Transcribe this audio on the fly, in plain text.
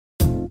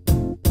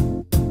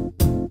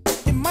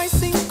might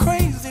seem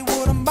crazy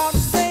what I'm about to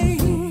say.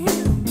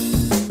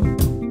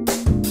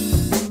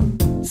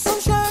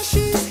 Sunshine,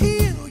 she's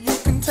here, you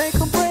can take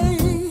a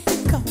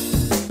break.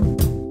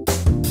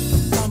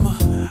 I'm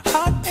a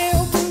hot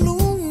air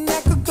balloon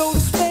that could go to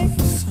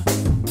space.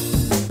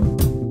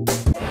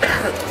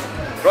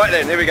 Right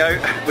then, here we go.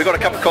 We've got a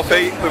cup of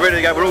coffee, we're ready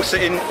to go. We're all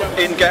sitting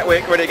in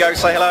Gatwick, ready to go.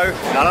 Say hello.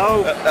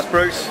 Hello. That's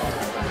Bruce.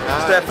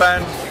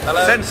 Stefan.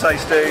 Hello. Sensei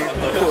Stu.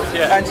 Of course,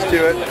 yeah. And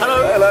Stuart.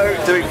 Hello.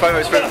 Hello. Doing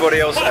photos for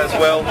everybody else as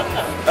well.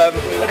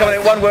 Come on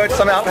in, one word,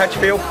 sum it up. How do you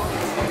feel?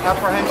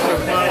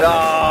 Apprehensive.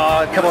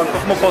 Ah, come on,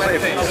 more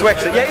positive.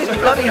 Sweating. Yeah, it's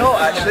bloody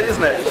hot actually,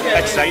 isn't it?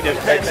 Excited.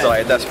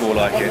 Excited, that's more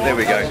like it. There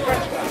we go.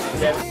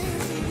 Here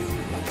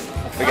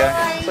we go.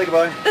 Say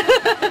goodbye.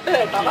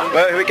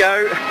 Well, here we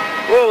go.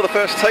 Whoa, the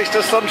first taste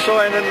of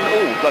sunshine and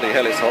oh, bloody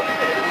hell, it's hot.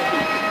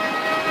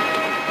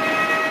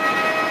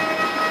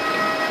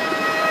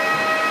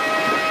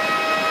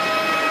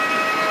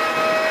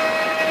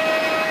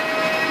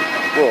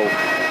 Whoa.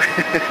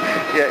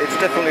 Yeah, it's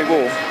definitely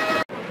warm.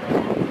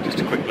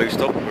 Just a quick blue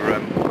stop. We're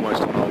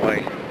almost on our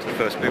way to the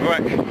first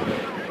bivouac,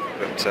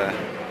 but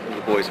all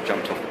the boys have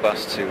jumped off the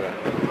bus to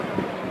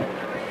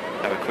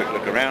have a quick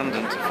look around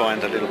and to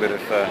find a little bit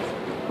of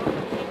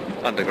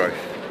undergrowth.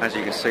 As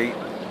you can see,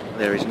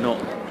 there is not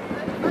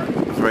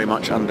very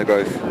much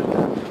undergrowth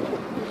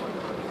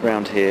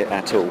around here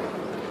at all.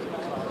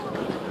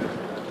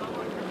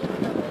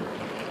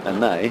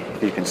 And they,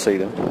 if you can see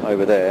them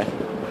over there,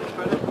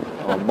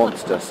 are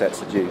monster sets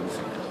of dunes,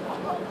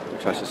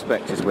 which I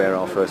suspect is where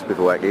our first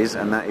bivouac is,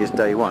 and that is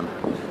day one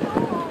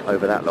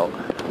over that lot.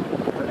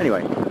 But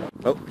anyway,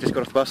 oh, just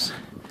got off the bus.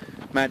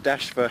 Mad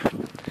dash for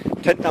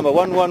tent number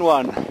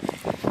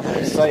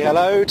 111. Say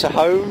hello to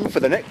home for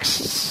the next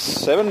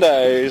 7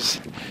 days.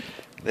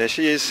 There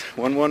she is,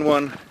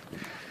 111.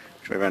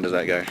 Which way round does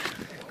that go?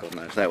 God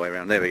knows, that way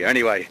round. There we go.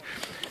 Anyway,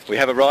 we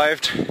have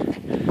arrived.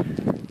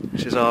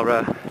 This is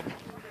our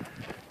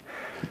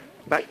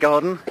back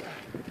garden.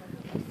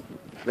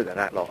 Look at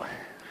that lot.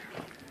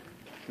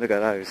 Look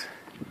at those.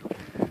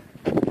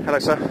 Hello,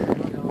 sir.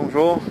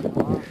 Bonjour.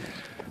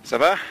 Ça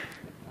va?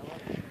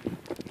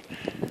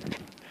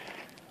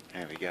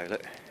 There we go,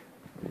 look.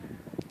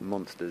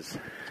 Monsters.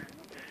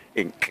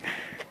 Ink.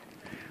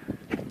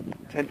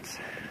 Tents.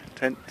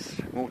 Tents.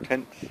 More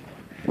tents.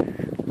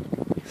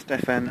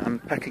 Stefan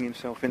unpacking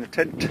himself in the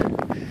tent.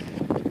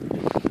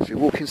 As we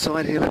walk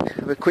inside here, look,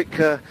 have a quick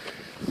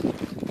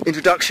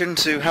introduction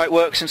to how it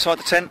works inside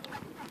the tent.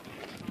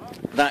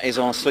 That is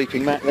our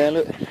sleeping mat there,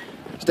 look.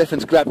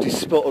 Stefan's grabbed his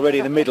spot already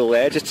in the middle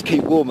there, just to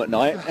keep warm at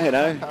night, you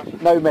know.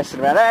 No messing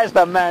around. There's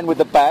the man with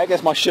the bag.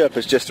 There's my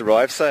Sherpa's just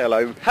arrived. Say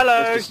hello.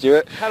 Hello. Mr.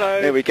 Stuart.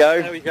 Hello. There we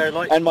go. There we go.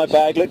 Like and my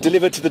bag, look,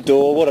 delivered to the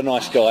door. What a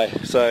nice guy.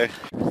 So,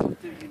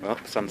 well,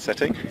 sun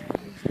setting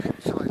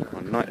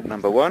on night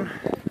number 1.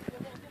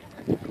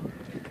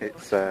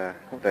 It's,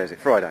 what day is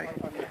it? Friday.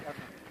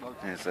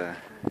 There's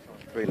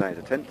 3 layers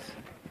of tents.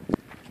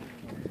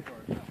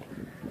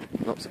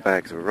 Lots of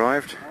bags have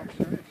arrived.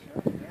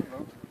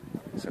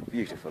 It's a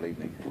beautiful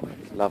evening.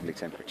 It's lovely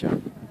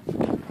temperature.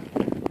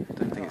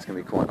 Don't think it's going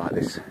to be quite like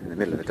this in the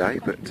middle of the day,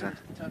 but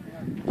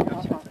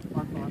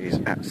it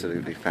is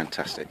absolutely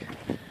fantastic.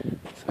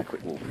 Let's have a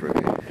quick walk through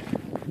here.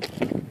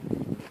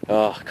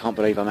 Oh, I can't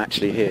believe I'm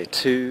actually here.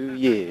 2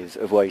 years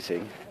of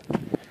waiting,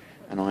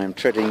 and I am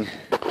treading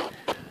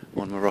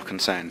on Moroccan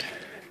sand.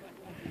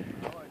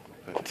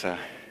 But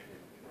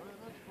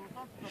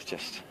it's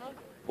just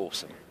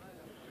awesome.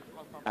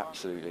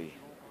 Absolutely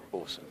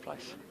awesome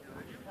place.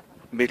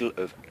 Middle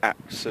of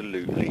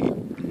absolutely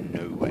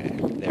nowhere.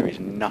 There is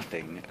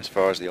nothing, as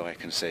far as the eye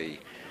can see,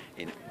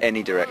 in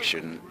any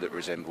direction that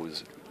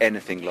resembles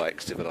anything like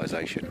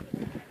civilization.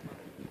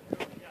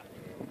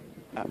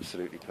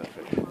 Absolutely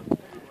perfect.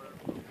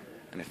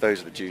 And if those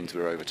are the dunes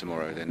we're over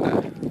tomorrow, then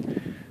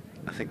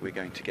I think we're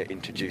going to get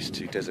introduced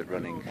to desert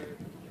running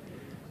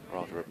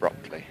rather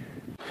abruptly.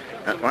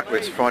 Right, well,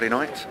 it's Friday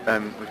night.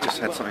 We've just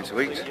had something to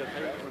eat.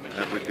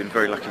 We've been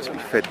very lucky to be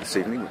fed this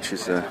evening, which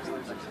is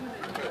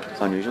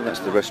unusual. That's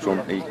the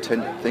restaurant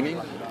tent thingy,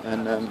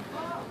 and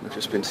we've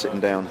just been sitting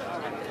down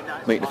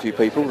meeting a few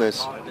people.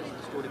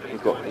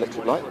 We've got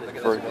electric light,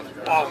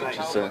 which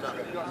is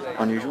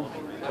unusual.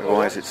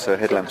 Otherwise it's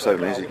headlamps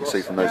only, as you can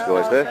see from those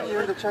guys there.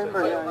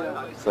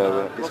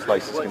 So this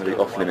place is going to be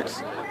off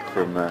limits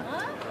from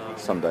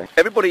Sunday.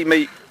 Everybody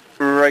meet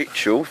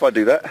Rachel, if I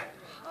do that.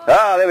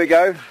 Ah, there we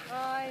go.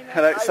 Hi,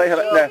 hello, say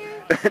hello. Now,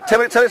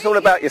 tell us all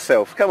about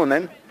yourself. Come on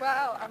then.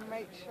 Well, I'm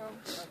Rachel.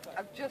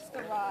 I've just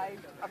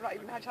arrived. I've not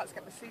even had a chance to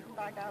get my sleeping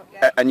bag out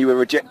yet. And you were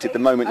rejected the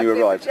moment you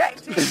arrived.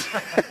 Rejected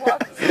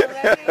once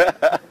already.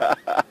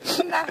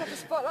 And I have the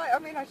spotlight. I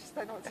mean, I just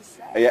don't know what to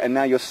say. Yeah, and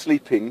now you're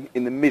sleeping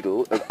in the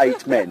middle of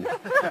 8 men.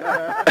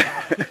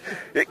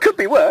 It could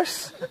be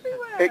worse.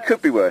 It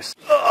could be worse.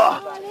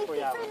 Well,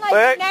 it's been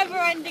like a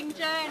never-ending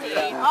journey.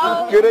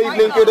 Oh, Good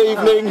evening, good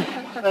evening.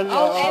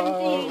 Oh,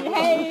 MD,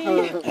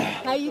 hey!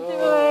 How you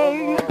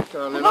doing? I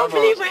can't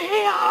believe we're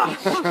here!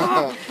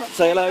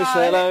 Say hello,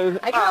 say hello.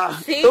 I can't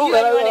see you,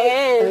 hello. what it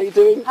is. How you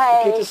doing?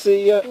 Hey. Good to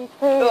see you.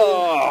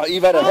 Oh,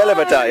 you've had a hell of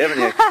a day, haven't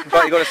you?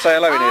 Right, you've got to say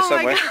hello in here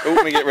somewhere. Oh,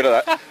 let me get rid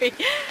of that.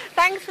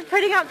 Thanks for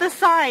putting up the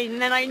sign,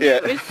 then I knew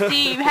it was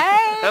Steve.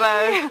 Hey!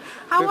 Hello.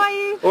 How are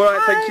you? All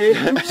right, thank you.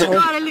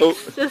 God, it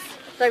looks just...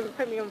 Don't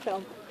put me on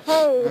film.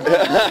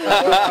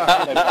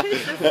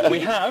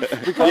 We have.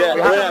 We've got a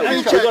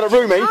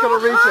roomie.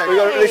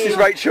 This is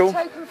Rachel.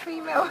 Token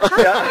female.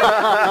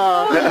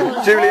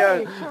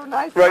 Julia.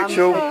 Nice.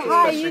 Rachel.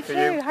 Hi, you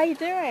too. How you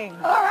doing?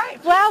 All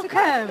right.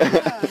 Welcome.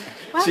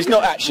 She's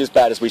not actually as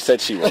bad as we said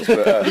she was,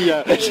 but...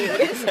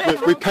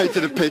 We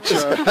painted a picture.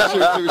 She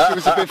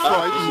was a bit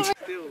frightened.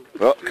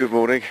 Well, good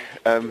morning.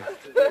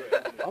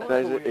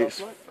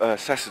 It's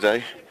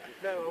Saturday.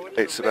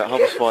 It's about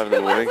 5:30 in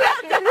the morning.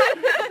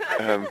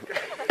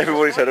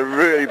 Everybody's had a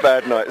really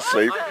bad night's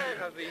sleep.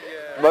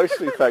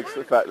 Mostly thanks to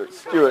the fact that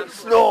Stuart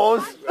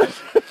snores.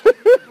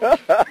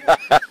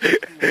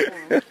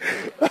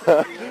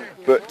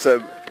 But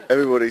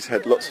everybody's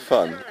had lots of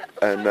fun,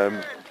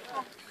 and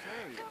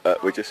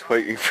we're just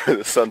waiting for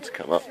the sun to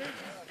come up.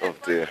 Oh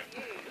dear.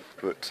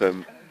 But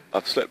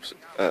I've slept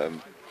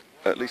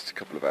at least a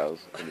couple of hours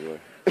anyway.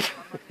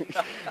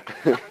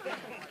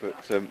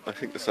 But I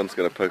think the sun's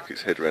going to poke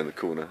its head around the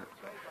corner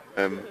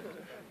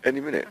any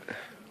minute.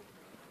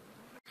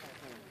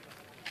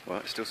 Well,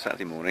 it's still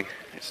Saturday morning.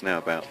 It's now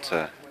about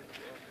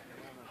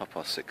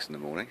 6:30 in the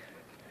morning.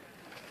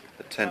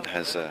 The tent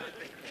has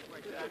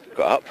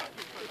got up.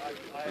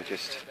 We're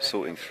just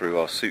sorting through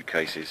our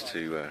suitcases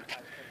to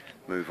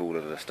move all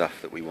of the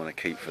stuff that we want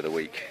to keep for the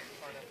week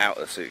out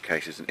of the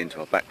suitcases and into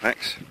our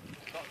backpacks.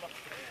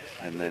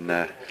 And then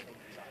the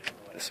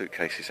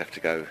suitcases have to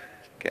go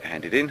get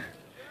handed in.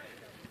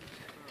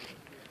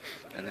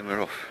 And then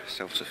we're off,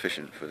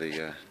 self-sufficient for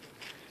the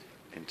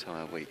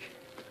entire week.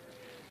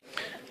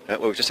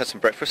 Well, we've just had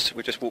some breakfast,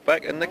 we just walked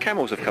back and the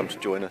camels have come to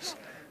join us.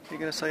 Are you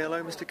going to say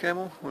hello, Mr.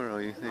 Camel? Where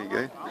are you? There you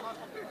go.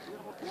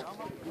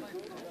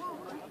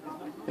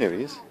 Here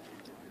he is.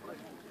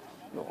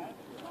 Oh,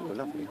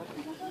 lovely.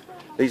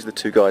 These are the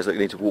two guys that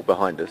need to walk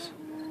behind us.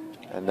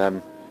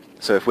 And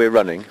so if we're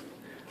running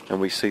and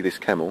we see this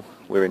camel,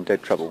 we're in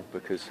dead trouble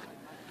because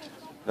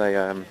they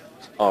are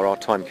our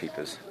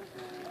timekeepers.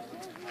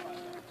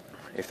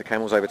 If the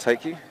camels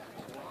overtake you,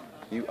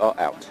 you are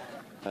out.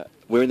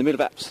 We're in the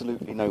middle of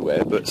absolutely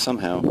nowhere, but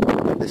somehow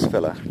this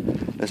fella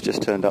has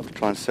just turned up to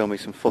try and sell me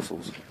some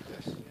fossils,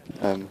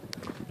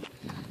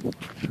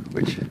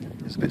 which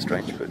is a bit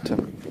strange, but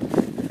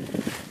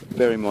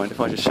bear in mind,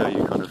 if I just show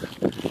you kind of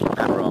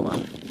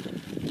panorama,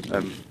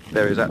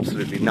 there is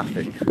absolutely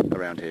nothing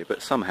around here,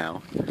 but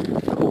somehow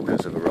the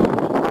hawkers have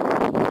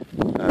arrived.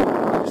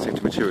 They seem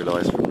to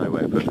materialise from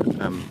nowhere, but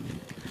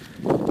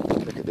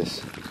look at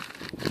this.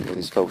 Look at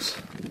these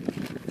false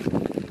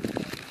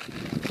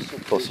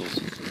fossils.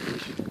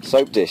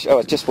 Soap dish. Oh,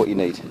 it's just what you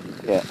need.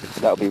 Yeah,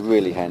 that'll be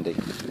really handy.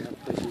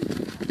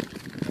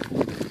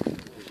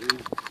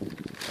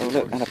 Oh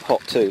look, and a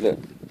pot too, look.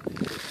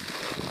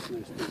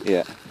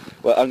 Yeah.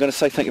 Well, I'm going to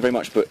say thank you very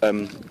much, but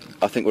I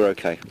think we're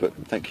okay, but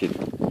thank you.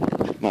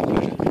 My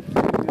pleasure.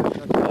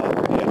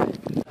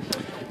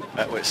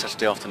 Well, it's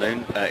Saturday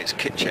afternoon. It's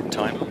kit check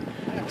time.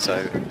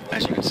 So,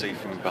 as you can see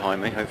from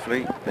behind me,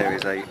 hopefully, there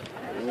is a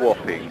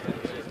whopping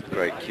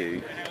great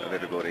queue of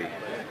everybody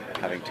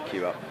having to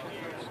queue up,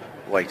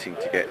 waiting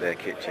to get their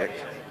kit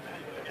checked.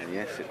 And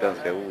yes, it does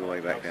go all the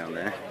way back down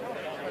there.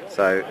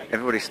 So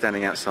everybody's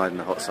standing outside in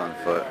the hot sun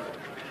for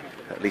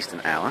at least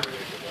an hour.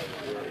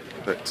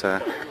 But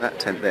that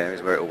tent there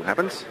is where it all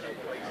happens.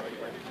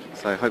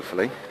 So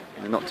hopefully,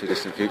 in the not too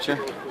distant future,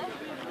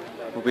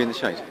 we'll be in the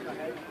shade.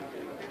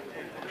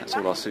 That's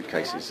all our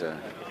suitcases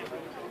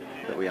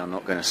that we are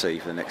not going to see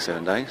for the next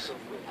 7 days.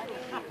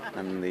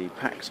 And the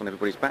packs on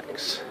everybody's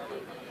backs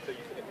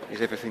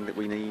is everything that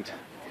we need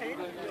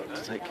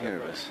to take care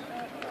of us.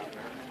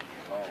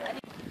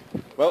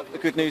 Well, the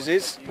good news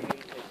is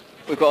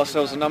we've got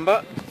ourselves a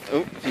number.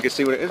 Oh, if you can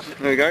see what it is.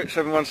 There we go,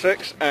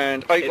 716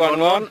 and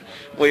 811.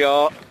 We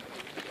are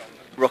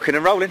rocking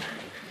and rolling.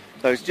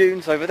 Those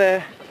dunes over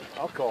there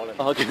are going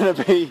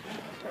to be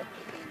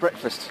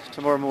breakfast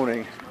tomorrow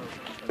morning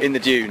in the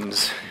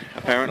dunes,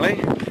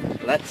 apparently.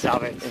 Let's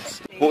have it.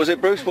 What was it,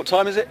 Bruce? What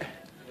time is it?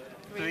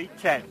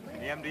 3:10,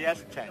 the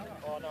MDS 10.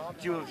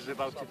 Jules is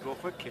about to go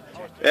for a kit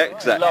check.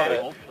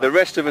 Exactly. The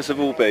rest of us have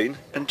all been,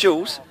 and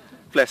Jules,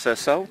 bless her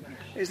soul,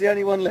 is the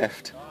only one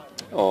left.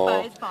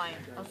 Oh, it's fine.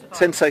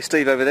 Sensei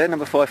Steve over there,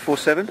 number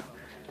 547.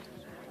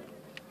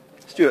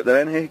 Stuart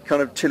there, here,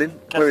 kind of chilling.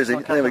 Where is he?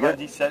 There we go.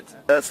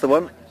 That's the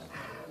one.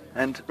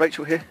 And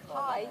Rachel here.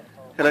 Hi.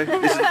 Hello.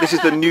 This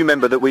is the new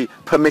member that we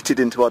permitted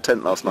into our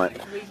tent last night.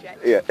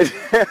 Reject. Yeah.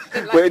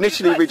 We're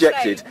initially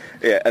rejected.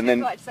 Yeah, and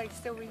then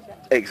Still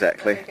reject.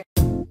 exactly.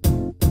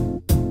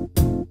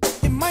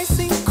 It might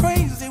seem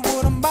crazy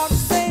what I'm about to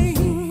say.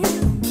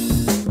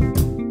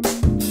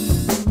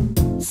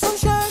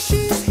 Sunshine,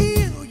 she's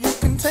here, you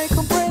can take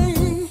a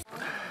break.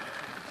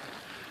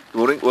 Good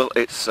morning. Well,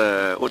 it's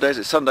what day is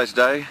it? Sunday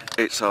today.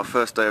 It's our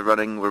first day of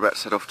running. We're about to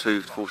set off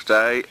for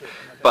today,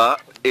 but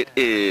it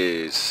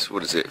is,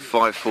 what is it,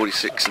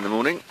 5:46 in the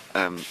morning.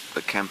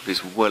 The camp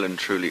is well and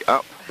truly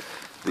up.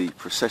 The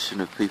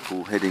procession of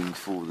people heading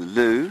for the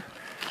loo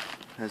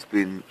has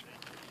been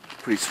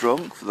pretty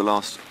strong for the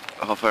last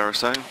half hour or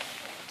so.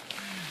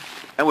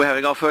 And we're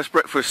having our first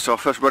breakfast, our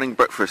first running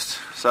breakfast.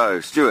 So,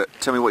 Stuart,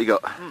 tell me what you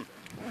got.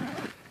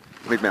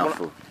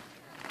 Mid-mouthful. Well,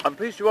 I'm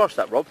pleased you asked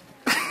that, Rob,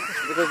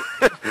 because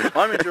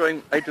I'm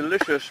enjoying a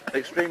delicious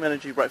extreme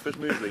energy breakfast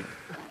muesli.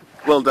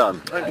 Well done.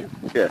 Thank you.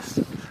 Yes.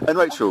 And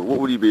Rachel, what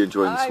will you be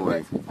enjoying this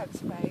morning? I was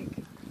to make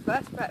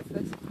first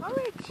breakfast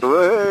porridge.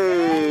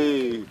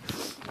 Hey!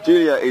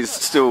 Julia is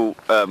still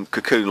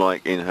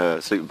cocoon-like in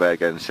her sleeping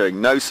bag and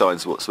showing no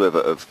signs whatsoever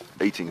of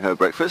eating her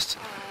breakfast.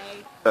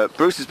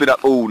 Bruce has been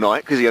up all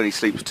night because he only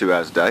sleeps 2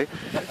 hours a day.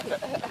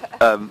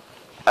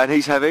 And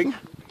he's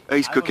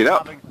cooking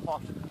up.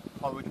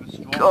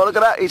 Oh, look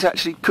at that, he's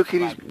actually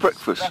cooking his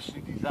breakfast.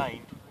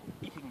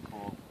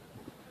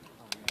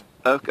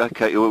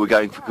 Okay, well,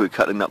 we're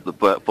cutting up the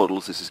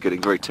bottles. This is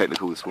getting very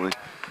technical this morning.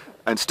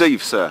 And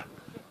Steve, sir,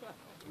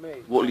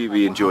 what will you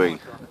be enjoying?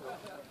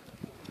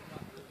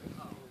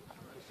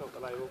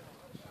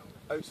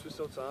 Oats with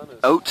sultanas.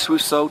 Oats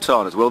with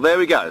sultanas. Well, there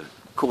we go.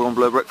 Cordon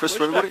bleu breakfast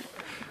for everybody.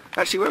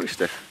 Actually, where is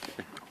Steph?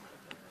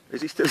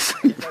 Is he still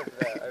asleep?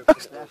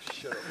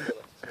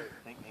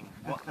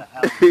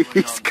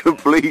 He's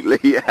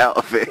completely out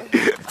of it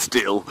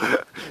still.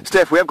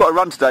 Steph, we have got to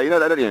run today, you know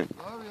that, don't you?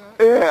 Oh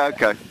yeah. Yeah,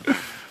 okay.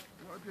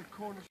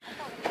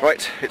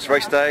 Right, it's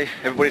race day.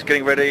 Everybody's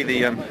getting ready.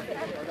 The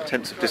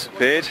tents have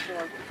disappeared.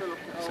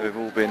 So we've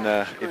all been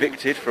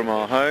evicted from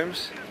our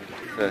homes.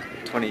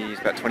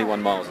 It's about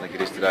 21 miles I think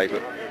it is today,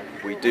 but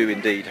we do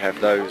indeed have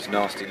those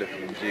nasty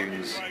looking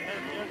dunes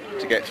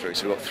to get through.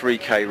 So we've got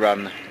 3k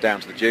run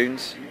down to the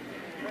dunes,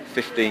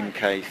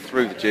 15k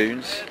through the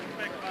dunes,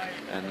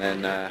 and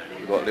then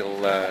we've got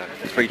little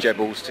 3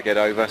 jebbles to get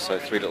over, so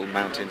 3 little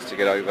mountains to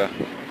get over,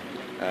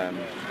 and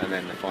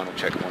then the final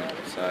checkpoint.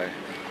 So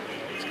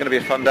it's going to be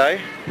a fun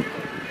day.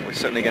 We're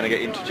certainly going to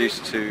get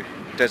introduced to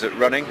desert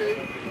running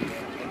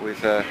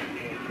with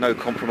no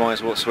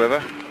compromise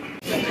whatsoever.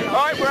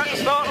 Alright, we're at the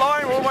start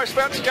line, we're almost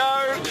about to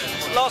go.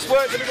 Last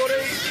words, everybody.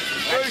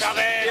 Bruce,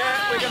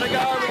 yeah, we're going to go,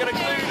 we're going to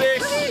do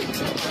this.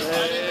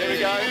 Here we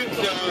go.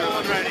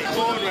 Forward ready,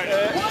 forward ready.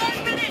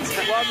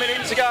 1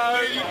 minute to go.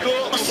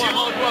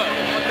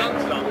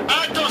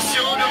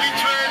 Attention, le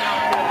rituel.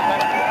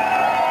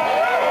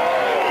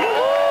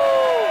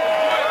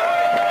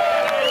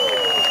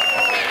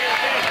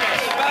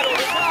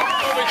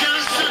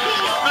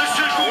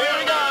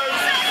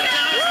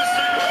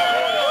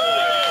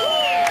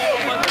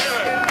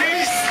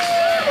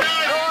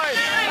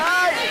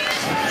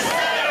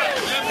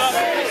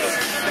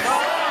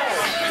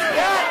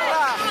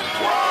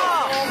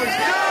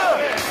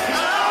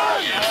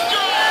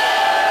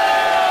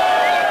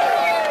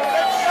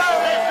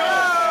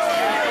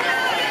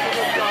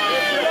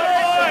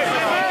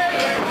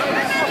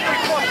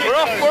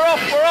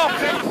 We're off.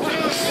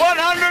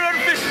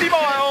 150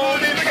 miles,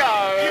 here we go.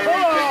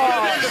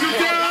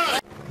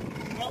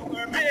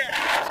 We're here.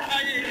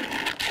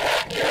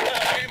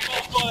 Getting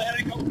passed by the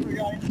helicopter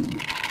again.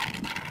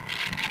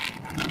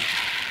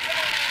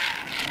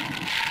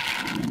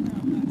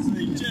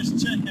 Actually, just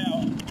check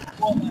out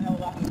what the hell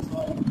that looks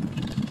like.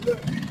 Look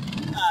at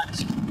that.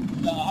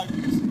 I hope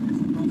you can see this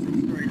across the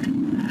screen.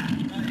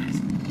 That is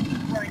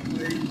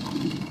frankly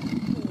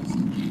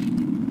awesome.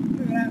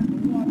 Look at that.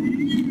 One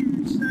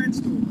huge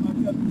sandstorm.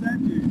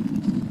 Thank you.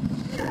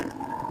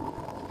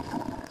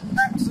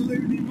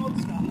 Absolutely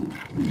monster.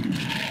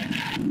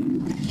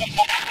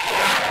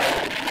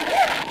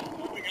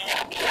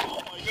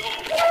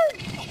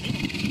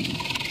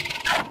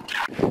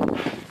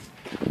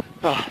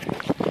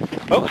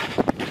 Well,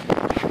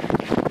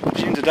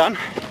 dunes are done.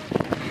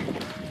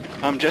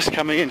 I'm just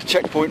coming into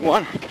checkpoint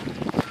 1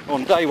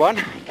 on day 1.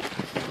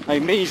 A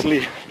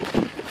measly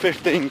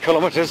 15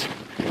 kilometres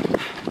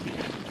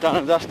done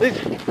and dusted.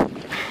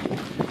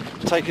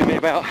 Taken me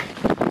about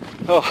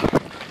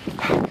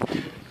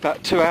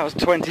 2 hours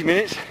 20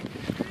 minutes,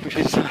 which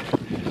is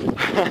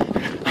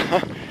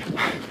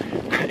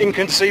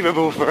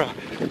inconceivable for a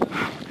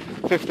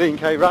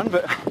 15k run,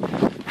 but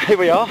here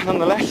we are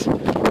nonetheless.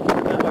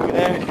 Over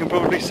there you can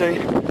probably see,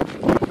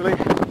 hopefully,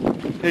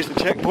 here's the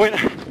checkpoint.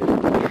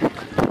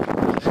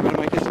 Just going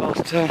to make this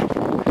last turn.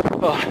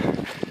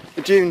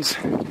 The dunes,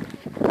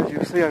 as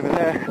you'll see over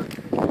there,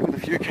 with a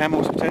few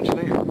camels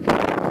potentially.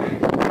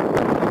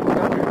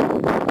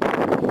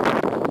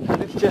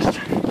 Just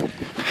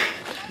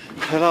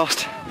the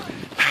last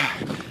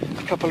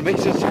couple of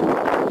metres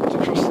to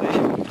cross the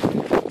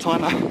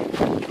timer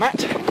mat.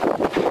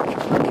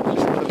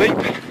 Listen to the beep,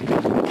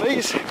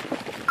 please.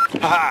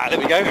 Ah, there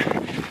we go.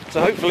 So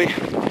hopefully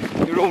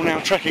you're all now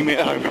tracking me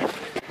at home.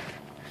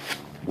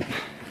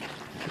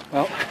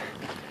 Well,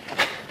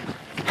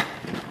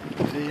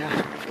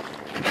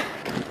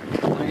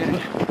 I'm getting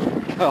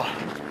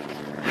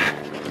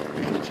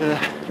to the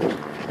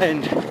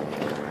end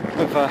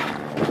of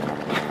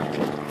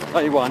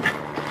day one.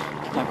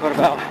 I've got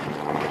about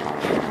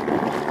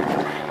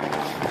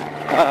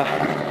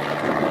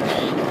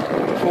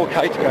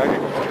 4k to go,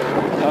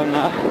 and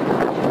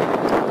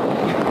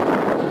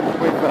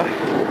we've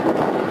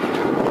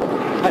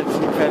had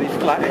some fairly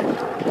flat,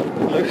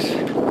 loose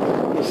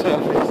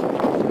surface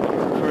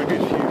for a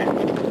good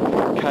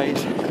few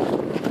k's.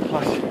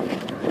 Plus,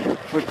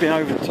 we've been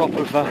over the top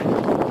of a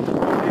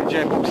few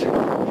jebbles,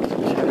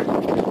 which are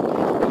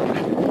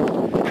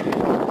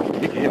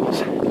big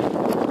hills,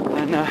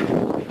 and I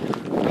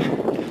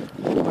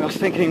was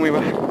thinking I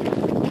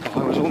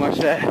was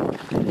almost there,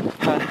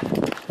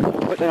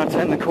 but then I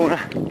turned the corner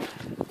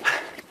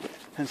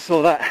and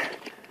saw that.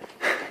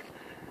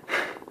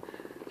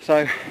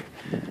 So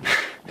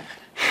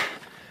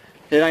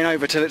it ain't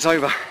over till it's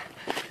over,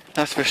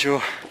 that's for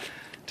sure,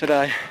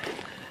 today.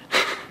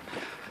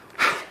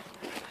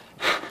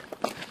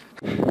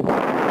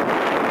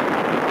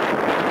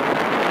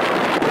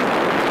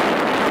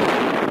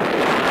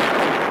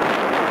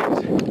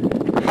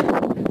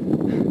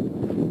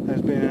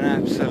 There's been an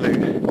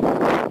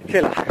absolute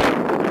killer.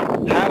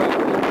 However,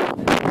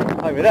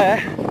 over there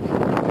is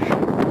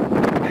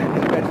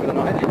a bed for the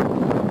night,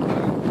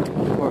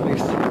 or at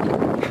least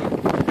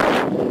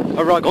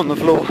a rug on the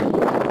floor.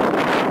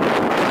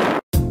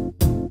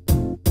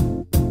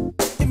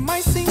 It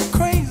might seem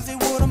crazy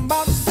what I'm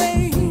about to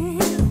say.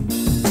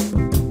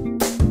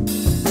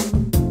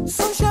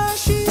 Sunshine,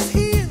 she's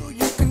here,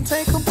 you can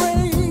take a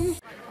break.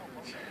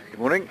 Good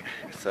morning,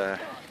 it's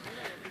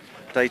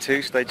day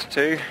 2, stage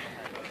 2.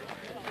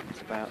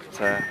 It's about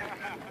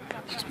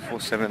just before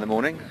 7 in the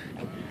morning.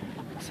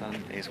 The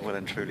sun is well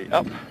and truly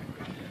up,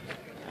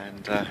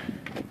 and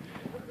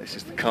this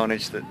is the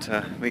carnage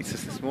that meets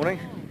us this morning.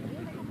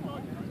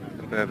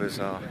 The Berbers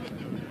are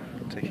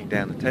taking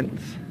down the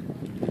tents.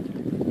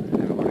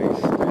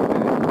 Everybody's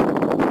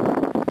doing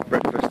their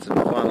breakfast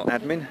and final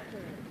admin,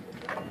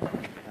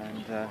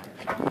 and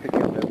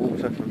picking up their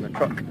water from the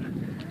truck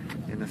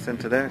in the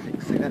centre there, if you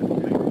can see that.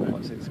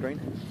 Can't see the screen.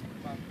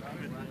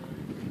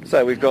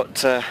 So we've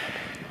got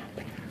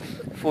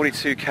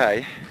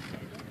 41k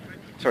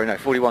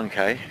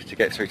to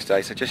get through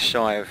today, so just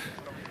shy of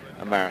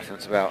a marathon.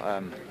 It's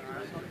about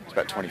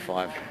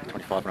 25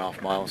 and a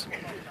half miles.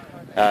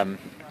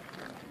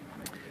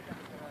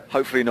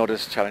 Hopefully not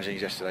as challenging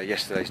as yesterday.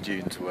 Yesterday's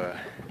dunes were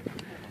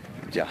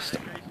just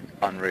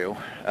unreal,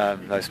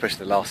 especially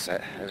the last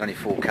set. There was only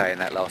 4k in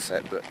that last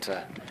set, but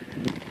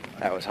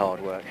that was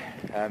hard work.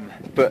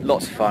 But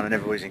lots of fun, and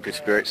everybody's in good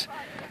spirits.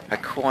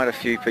 Had quite a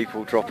few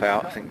people drop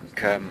out. I think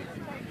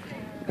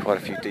quite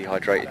a few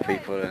dehydrated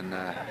people and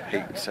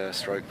heat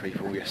stroke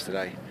people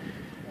yesterday.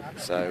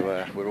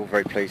 So we're all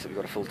very pleased that we've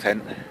got a full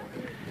tent,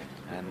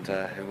 and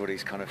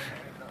everybody's kind of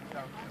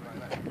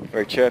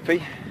very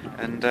chirpy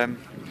and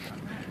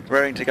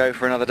raring to go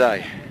for another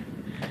day.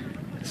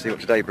 Let's see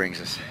what today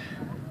brings us.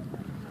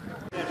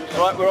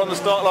 Right, we're on the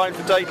start line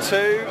for day 2.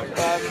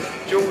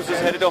 Jules has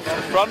headed off to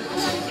the front.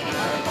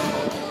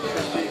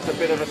 She's a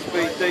bit of a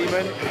speed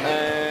demon,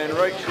 and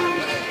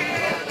Rachel's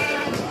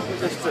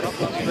just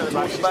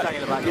towards the back.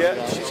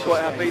 Yeah, she's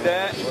quite happy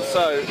there.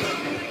 So,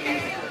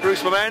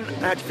 Bruce, my man,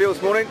 how'd you feel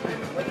this morning?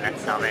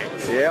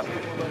 Excellent. Yeah.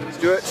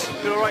 Stuart?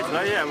 Feel alright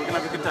today? Yeah, we're going to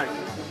have a good day.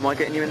 Am I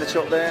getting you in the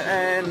shot there?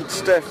 And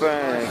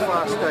Stefan.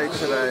 Fast day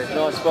today.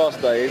 Nice fast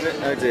day, is it?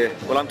 Oh dear.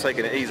 Well, I'm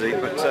taking it easy,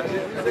 but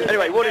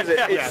anyway, what is it?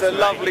 It's a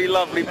lovely,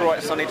 lovely,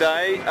 bright, sunny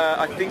day.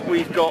 I think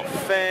we've got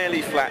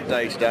fairly flat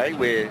day today.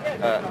 We're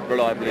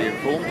reliably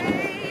informed.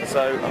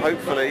 So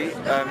hopefully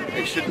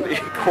it shouldn't be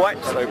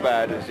quite so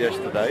bad as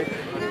yesterday,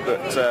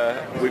 but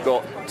we've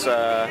got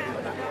a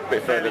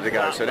bit further to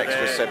go, so an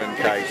extra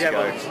 7k to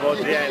go.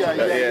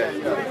 Yeah.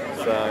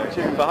 So,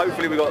 but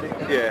hopefully we got,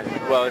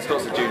 well, there's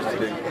lots of dunes to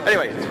do.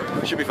 Anyway,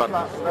 it should be fun.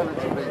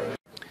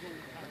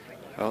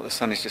 Well, the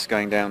sun is just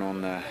going down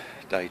on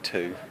day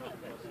 2.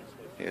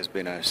 It has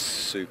been a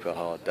super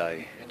hard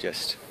day,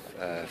 just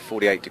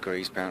 48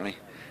 degrees apparently.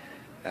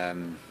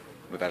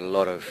 We've had a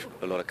lot of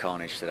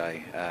carnage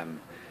today.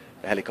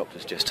 The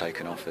helicopter's just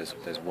taken off.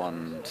 There's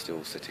one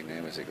still sitting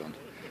there. Where's it gone?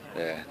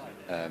 There.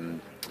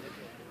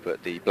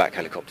 But the black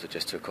helicopter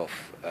just took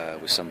off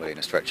with somebody in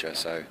a stretcher.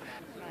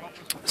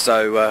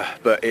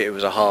 But it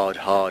was a hard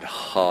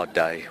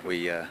day.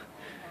 We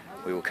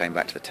all came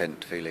back to the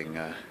tent feeling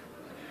a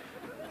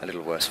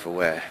little worse for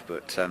wear.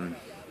 But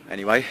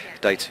anyway,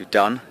 day 2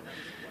 done,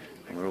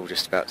 and we're all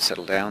just about to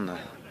settle down. The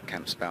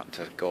camp's about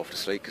to go off to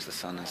sleep because the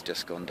sun has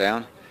just gone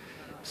down,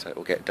 so it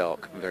will get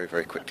dark very,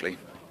 very quickly.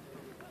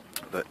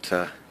 But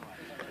I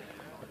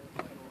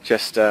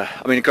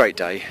mean, a great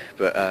day,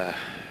 but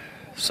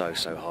so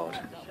hard.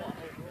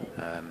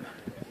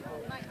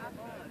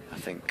 I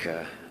think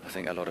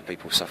a lot of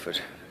people suffered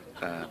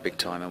big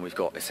time, and we've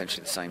got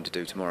essentially the same to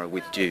do tomorrow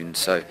with dunes.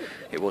 So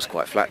it was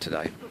quite flat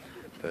today,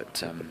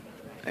 but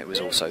it was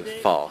also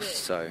fast.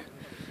 So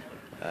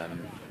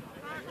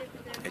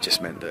it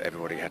just meant that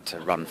everybody had to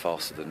run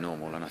faster than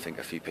normal, and I think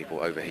a few people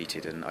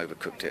overheated and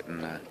overcooked it,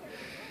 and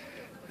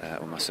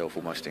or myself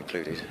almost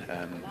included,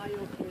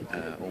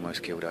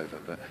 almost killed over,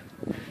 but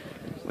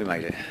we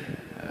made it.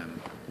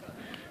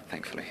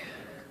 thankfully.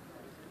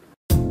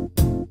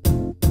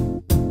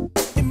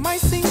 It might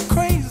seem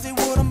crazy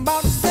what I'm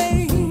about to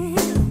say.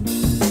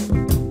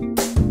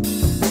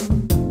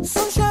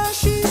 Sunshine,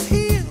 she's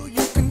here,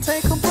 you can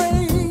take a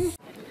break.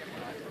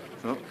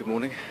 Well, good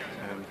morning.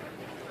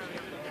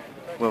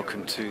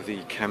 Welcome to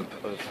the camp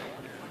of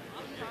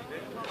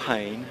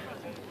pain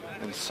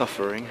and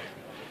suffering.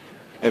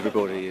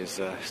 Everybody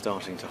is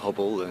starting to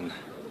hobble and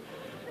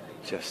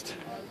just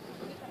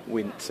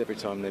wince every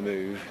time they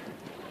move,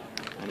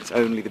 and it's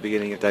only the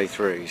beginning of day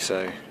 3,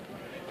 so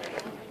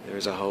there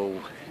is a whole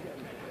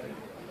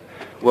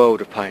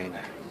world of pain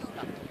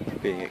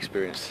being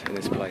experienced in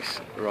this place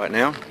right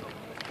now.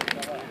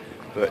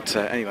 But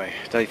anyway,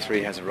 day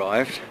 3 has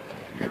arrived.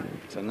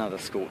 It's another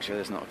scorcher.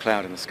 There's not a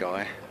cloud in the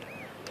sky.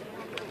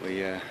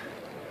 The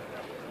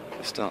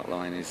start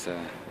line is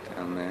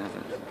down there.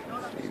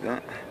 See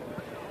that?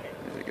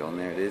 There we go. On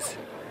there it is,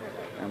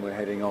 and we're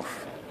heading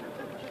off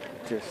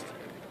just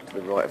to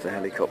the right of the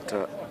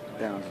helicopter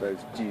down to those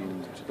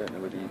dunes, which I don't know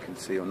whether you can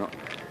see or not,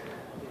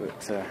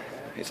 but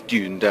it's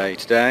dune day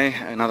today,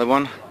 another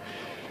one.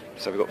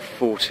 So we've got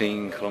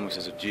 14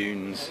 kilometres of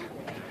dunes,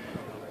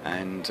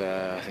 and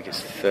I think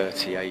it's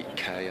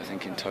 38k I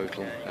think in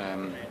total,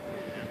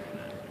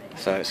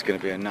 so it's going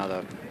to be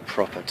another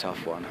proper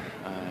tough one,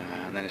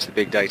 and then it's the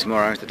big day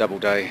tomorrow. It's the double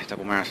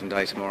marathon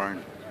day tomorrow,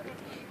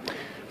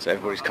 so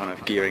everybody's kind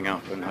of gearing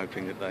up and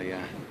hoping that they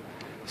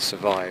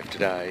survive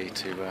today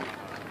to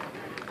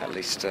at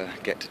least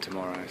get to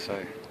tomorrow.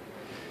 So,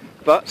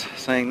 but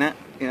saying that,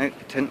 you know,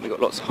 the tent, we've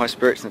got lots of high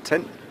spirits in the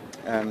tent.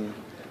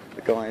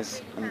 The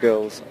guys and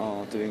girls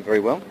are doing very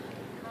well.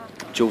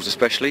 Jules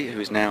especially, who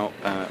is now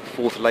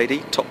 4th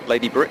lady, top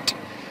lady Brit.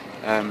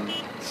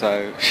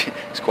 So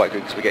it's quite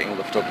good because we're getting all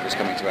the photographers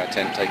coming to our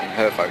tent taking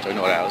her photo,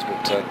 not ours,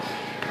 but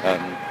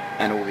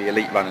and all the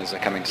elite runners are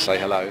coming to say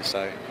hello.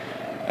 So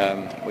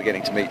we're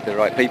getting to meet the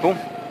right people.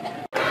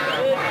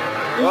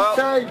 Well,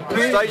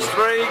 stage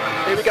 3,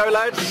 here we go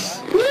lads.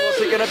 What's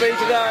it going to be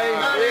today?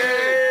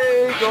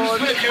 Yay, go on.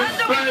 Here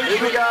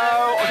we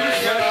go.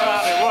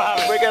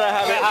 We're going to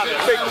have it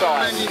big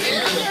time.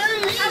 Here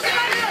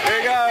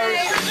it goes.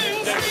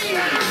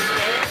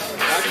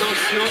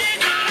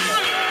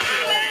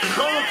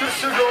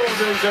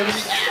 30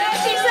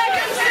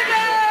 seconds to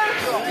go.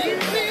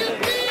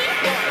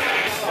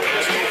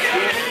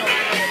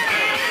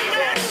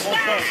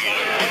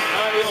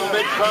 Allez, on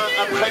mettra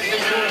après les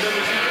secondes de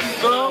musique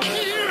suivante.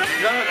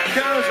 Il y a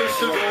 15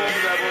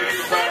 secondes avant le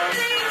départ.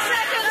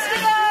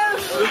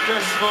 Le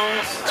classement,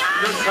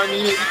 notre ami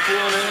Eric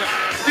Warner.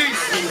 10,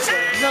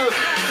 9,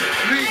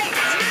 8,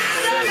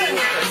 7,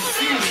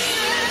 6,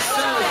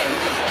 5,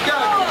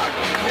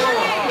 4,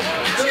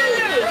 3, 2,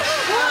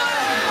 1.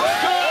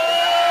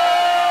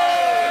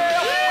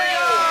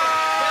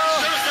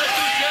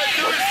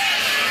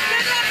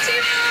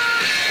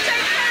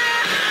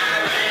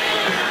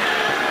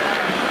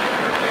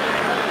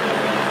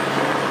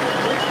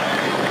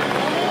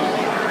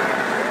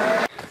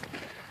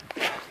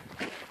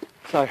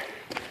 So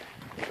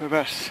we're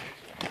about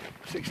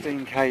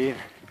 16k in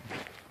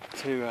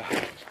to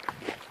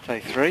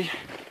day 3.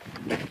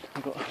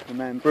 I've got the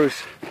man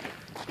Bruce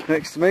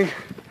next to me,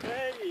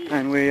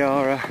 and we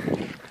are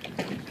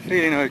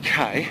feeling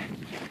okay.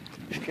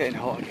 It's getting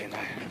hot again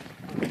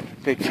though,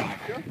 big time.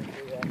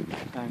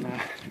 And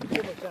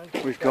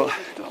we've got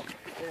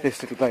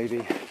this little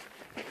baby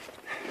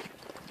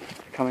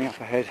coming up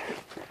ahead,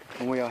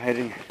 and we are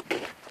heading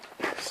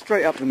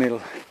straight up the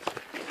middle,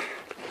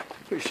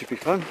 which should be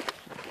fun.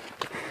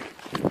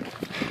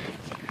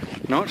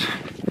 Not.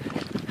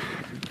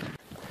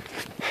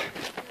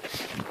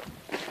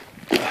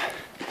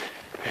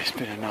 It's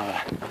been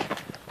another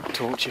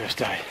tortuous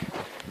day.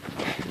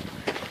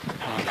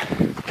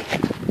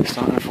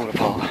 Starting to fall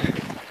apart.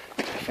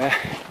 Fair.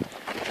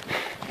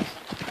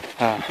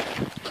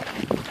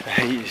 The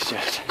heat is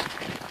just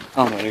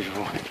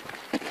unbelievable,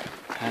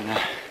 and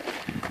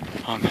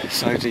I'm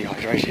so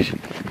dehydrated.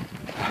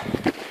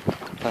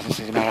 Doesn't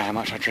seem to matter how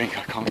much I drink,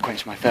 I can't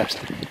quench my thirst.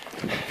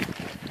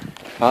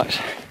 But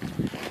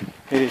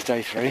it is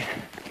day 3,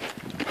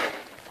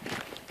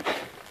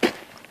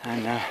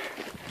 and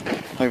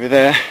over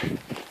there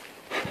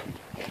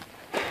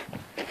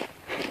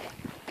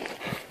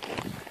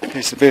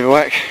is the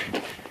bivouac,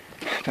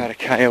 about a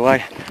k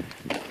away.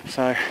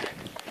 So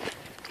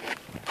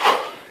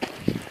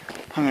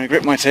I'm going to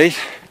grip my teeth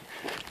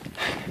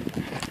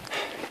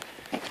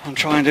and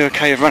try and do a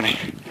k of running.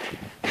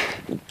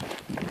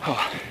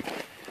 Oh.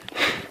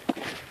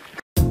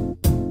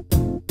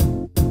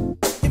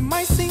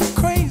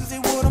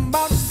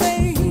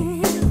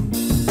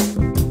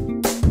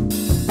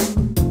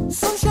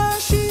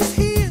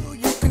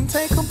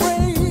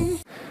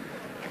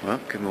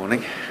 Good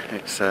morning.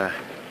 It's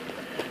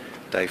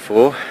day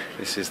 4.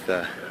 This is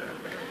the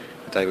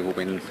day we've all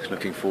been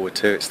looking forward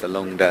to. It's the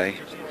long day.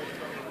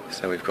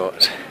 So we've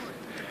got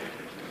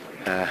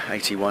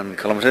 81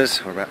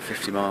 kilometres, or about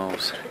 50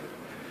 miles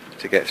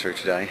to get through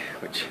today,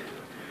 which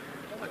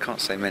I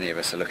can't say many of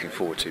us are looking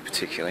forward to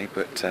particularly,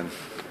 but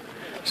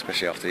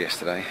especially after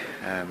yesterday.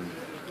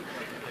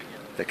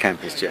 the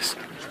camp is just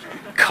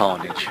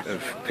carnage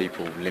of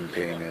people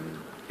limping and,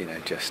 you know,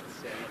 just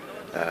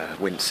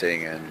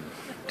wincing and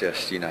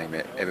just, you name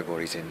it,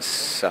 everybody's in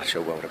such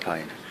a world of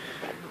pain.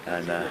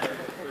 And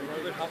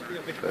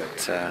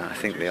but I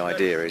think the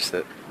idea is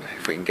that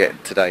if we can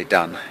get today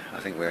done,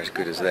 I think we're as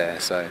good as there.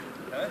 So,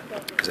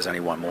 because there's only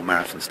one more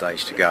marathon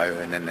stage to go,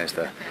 and then there's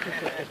the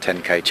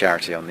 10k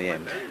charity on the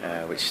end,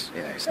 which,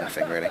 you know, is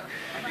nothing really.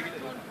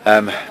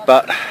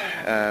 But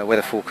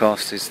weather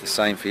forecast is the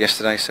same for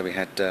yesterday, so we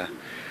had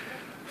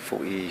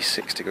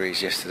 46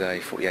 degrees yesterday,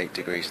 48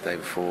 degrees the day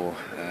before,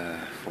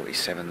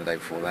 47 the day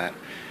before that.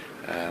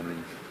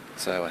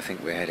 So I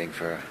think we're heading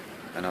for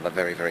another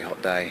very, very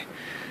hot day,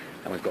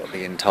 and we've got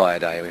the entire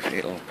day.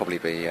 It'll probably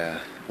be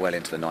well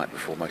into the night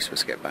before most of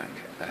us get back.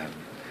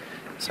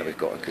 So we've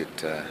got a good,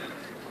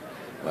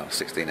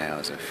 16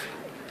 hours of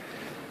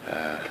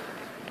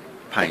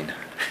pain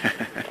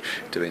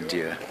to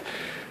endure.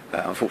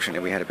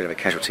 Unfortunately, we had a bit of a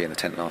casualty in the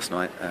tent last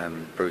night.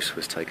 Bruce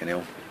was taken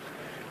ill.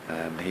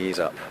 He is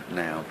up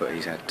now, but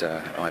he's had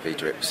IV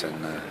drips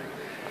and the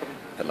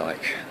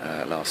like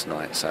last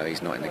night, so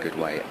he's not in a good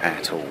way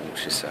at all,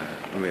 which is a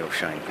real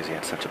shame because he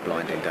had such a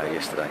blinding day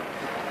yesterday.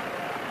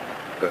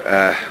 But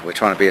we're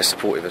trying to be as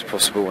supportive as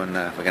possible, and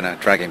we're going to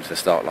drag him to the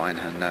start line,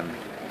 and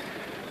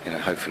you know,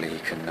 hopefully he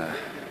can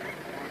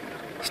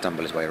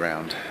stumble his way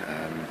around,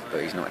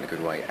 but he's not in a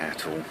good way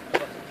at all.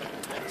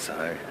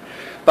 So,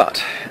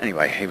 but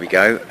anyway, here we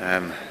go.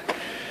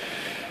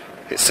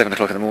 It's 7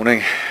 o'clock in the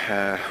morning.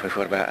 We've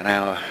got about an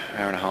hour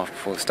and a half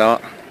before the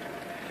start,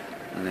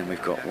 and then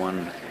we've got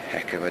one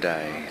heck of a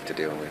day to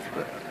deal with.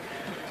 But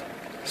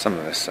some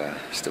of us are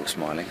still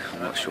smiling.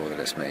 I'm not sure that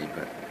it's me,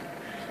 but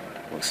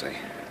we'll see.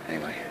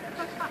 Anyway.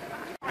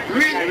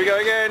 Here we go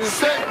again.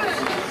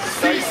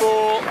 Stage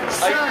 4,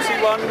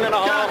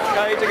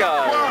 81.5k to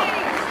go.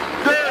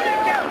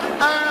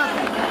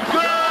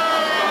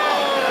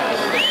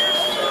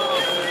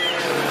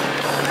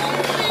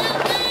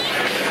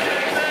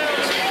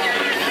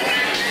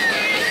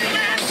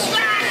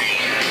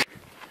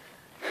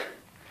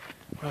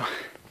 Well,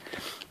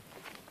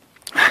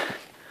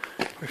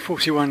 we're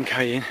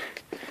 41k in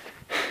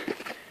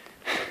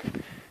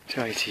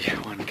to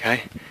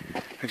 81k.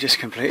 We've just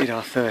completed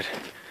our third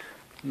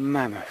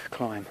mammoth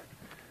climb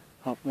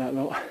up that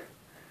lot.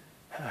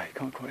 You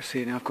can't quite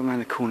see it now, I've gone around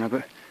the corner,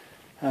 but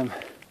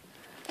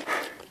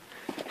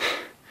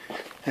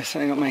there's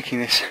something not making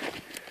this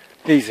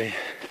easy.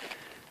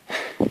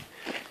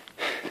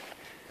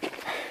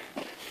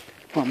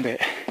 One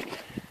bit.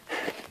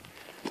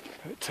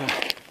 But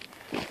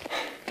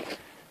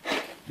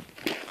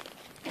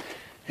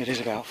it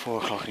is about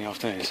 4 o'clock in the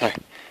afternoon, so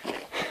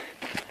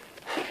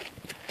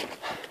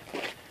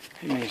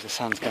it means the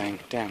sun's going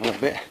down a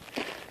little bit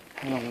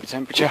along with the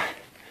temperature,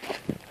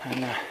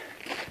 and a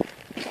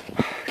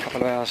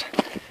couple of hours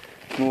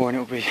more and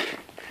it'll be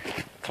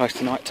close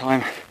to night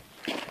time,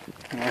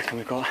 and I reckon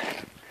we've got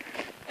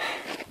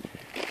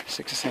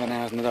 6 or 7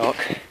 hours in the dark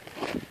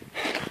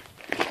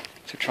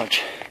to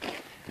trudge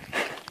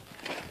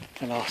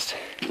the last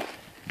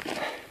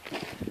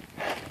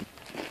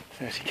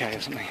 30k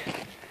or something.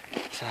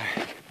 So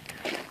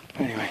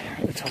anyway,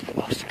 at the top at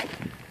last.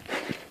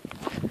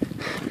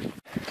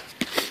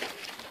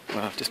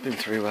 Well, I've just been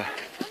through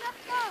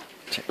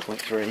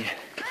checkpoint 3.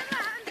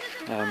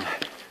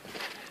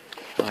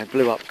 I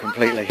blew up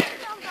completely,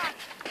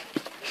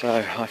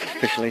 so I'm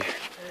officially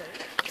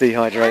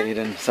dehydrated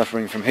and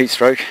suffering from heat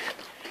stroke.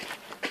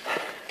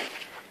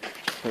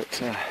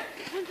 But I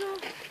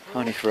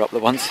only threw up the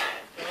once.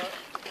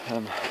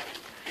 The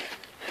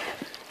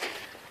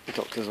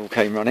doctors all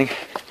came running,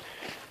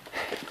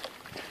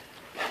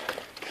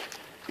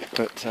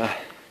 but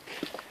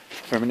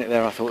for a minute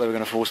there I thought they were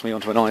going to force me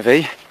onto an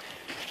IV,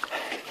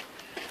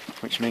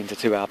 which means a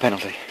 2-hour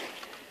penalty.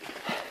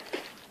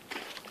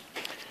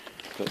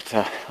 But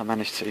I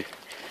managed to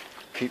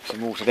keep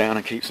some water down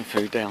and keep some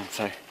food down,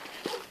 so a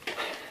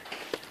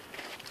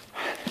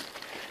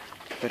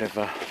bit of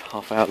a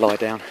half-hour lie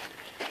down.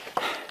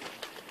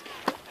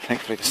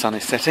 Thankfully the sun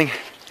is setting,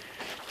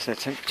 so the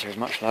temperature is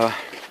much lower,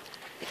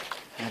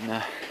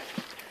 and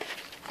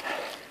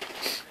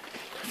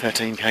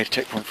 13k to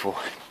checkpoint 4.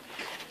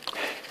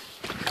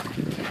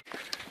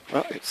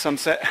 Well, it's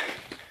sunset.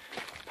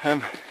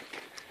 The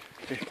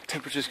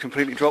temperature's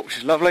completely dropped, which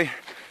is lovely.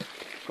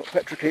 Got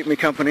Petra keeping me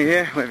company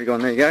here. Where have you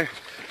gone? There you go.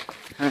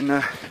 And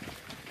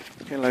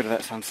get a load of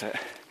that sunset.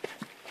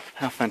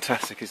 How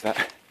fantastic is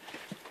that?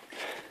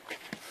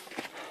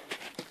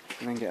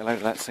 And then get a load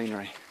of that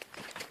scenery.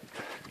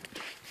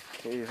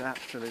 It is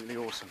absolutely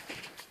awesome.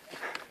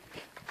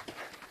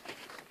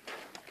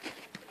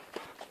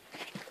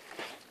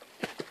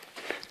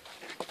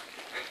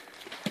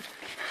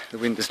 The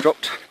wind has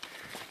dropped,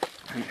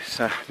 and it's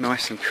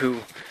nice and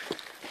cool,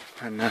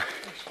 and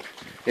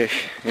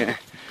ish, yeah,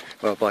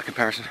 well, by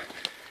comparison.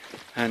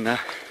 And I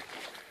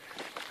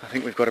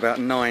think we've got about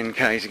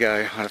 9k to go.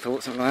 I'd have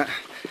thought something like that.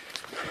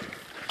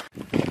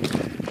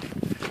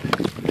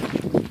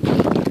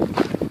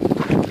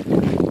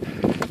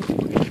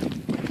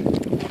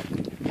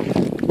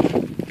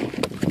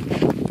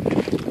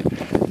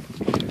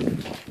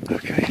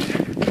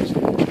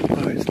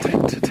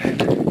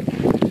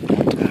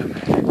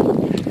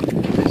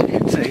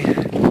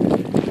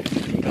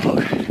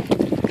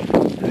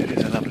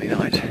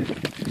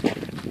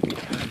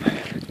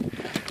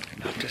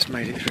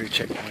 made it through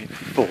checkpoint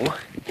 4,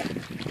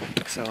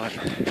 so I'm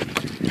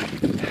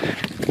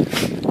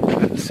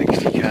about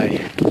 60k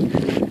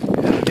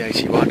out of the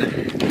 81.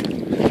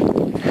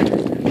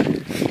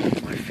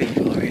 My feet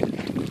are in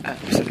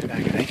absolute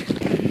agony.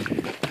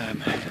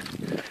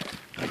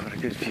 I've got a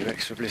good few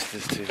extra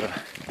blisters to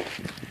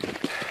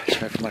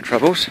show for my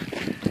troubles.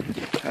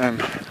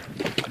 And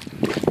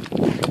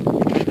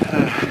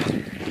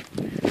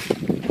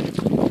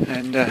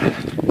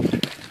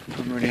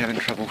I'm really having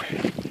trouble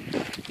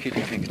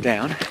keeping things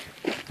down,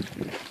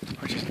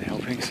 which isn't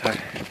helping, so I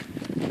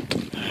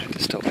had to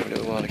stop for a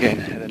little while again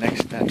at the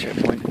next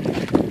checkpoint and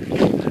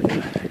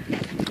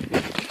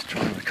just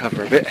try and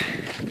recover a bit.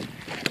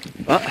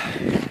 But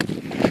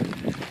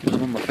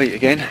I'm on my feet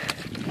again.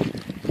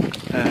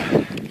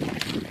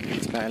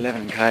 It's about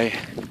 11k.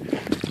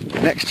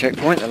 The next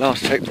checkpoint, the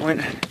last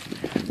checkpoint, and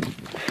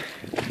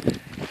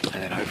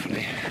then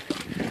hopefully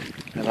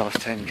the last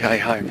 10k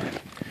home.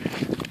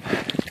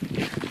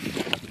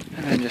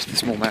 And then just a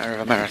small matter of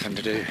a marathon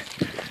to do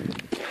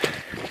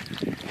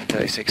in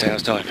 36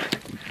 hours time.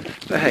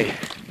 But hey,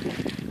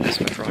 that's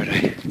for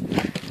Friday.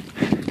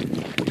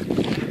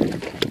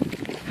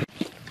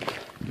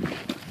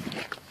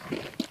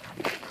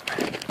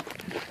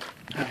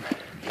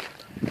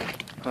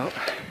 Well,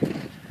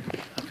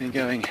 I've been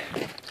going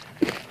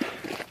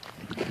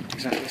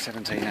exactly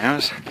 17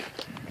 hours.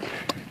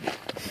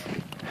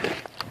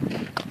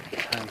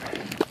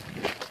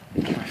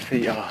 My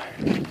feet are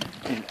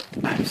in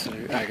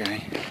absolute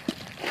agony.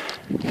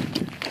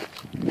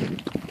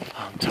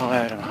 I'm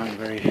tired, I'm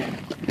hungry,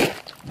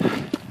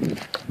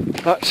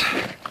 but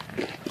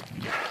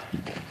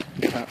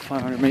about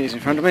 500 metres in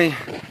front of me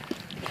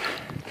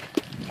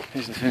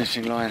is the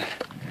finishing line.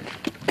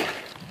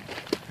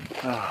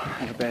 Oh,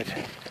 and a bed.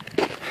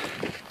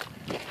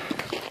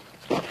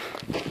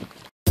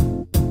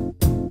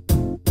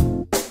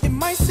 It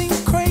might seem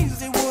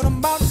crazy what I'm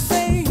about to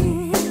say.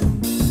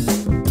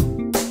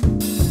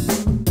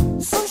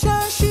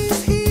 Sunshine,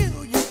 she's here,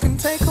 you can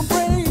take a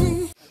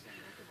break.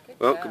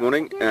 Well, good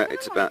morning.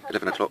 It's about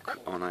 11 o'clock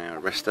on our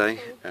rest day.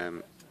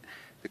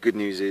 The good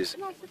news is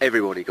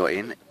everybody got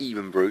in,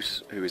 even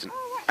Bruce, who is an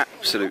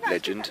absolute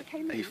legend.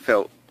 He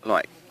felt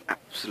like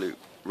absolute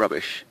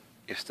rubbish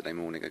yesterday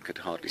morning and could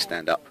hardly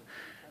stand up,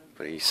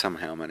 but he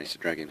somehow managed to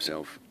drag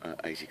himself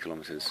 80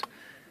 kilometres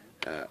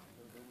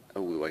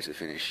all the way to the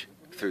finish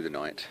through the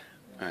night,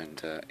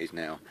 and is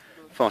now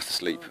fast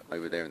asleep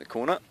over there in the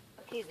corner.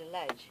 He's a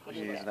ledge.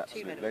 He is an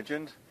absolute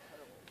legend.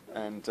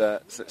 And so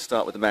let's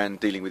start with the man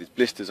dealing with his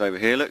blisters over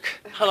here. Look.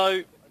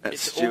 Hello. That's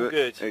It's Stuart. all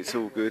good. It's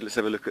all good. Let's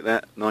have a look at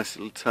that. Nice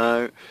little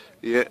toe.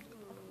 Yeah.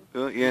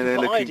 Oh, yeah, they're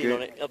Put looking ID good.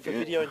 on it for Yeah.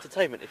 video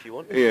entertainment if you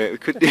want. Yeah, we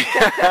could.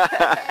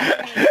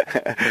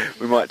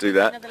 We might do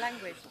that. Another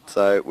language.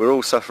 So we're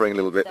all suffering a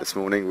little bit this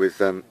morning with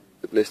the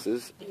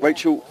blisters.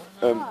 Rachel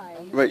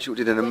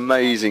did an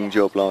amazing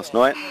job last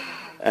night,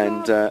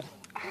 and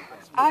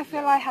I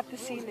feel I had the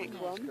scenic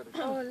one.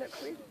 Oh, look,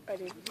 we're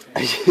ready.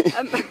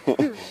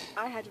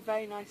 I had a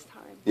very nice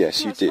time. yes,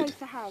 you Not did. supposed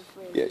to have,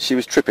 really. Yeah, she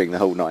was tripping the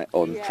whole night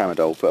on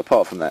tramadol, but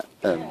apart from that,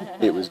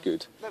 it was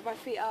good. But my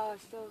feet are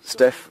still...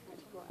 Steph,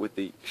 with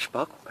the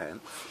sparkle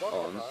pants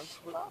on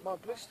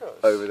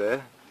over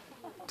there,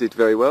 did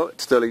very well.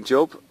 Sterling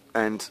job,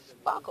 and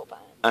Sparkle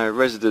band. our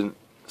resident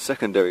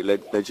secondary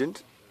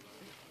legend,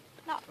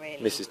 Not really.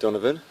 Mrs.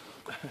 Donovan.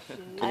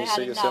 Can you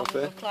see yourself I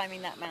there? had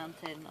climbing that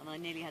mountain and I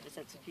nearly had a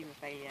sense of humour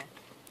failure.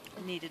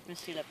 I needed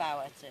Masula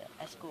Bauer to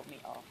escort me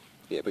off.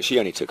 Yeah, but she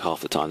only took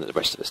half the time that the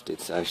rest of us did,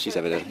 so she's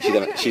having a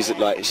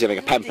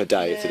pamper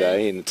day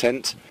today in the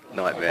tent.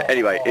 Nightmare.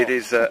 Anyway, it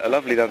is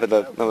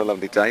another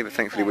lovely day, but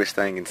thankfully we're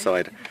staying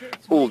inside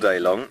all day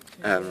long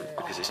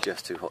because it's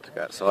just too hot to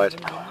go outside.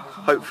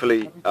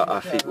 Hopefully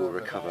our feet will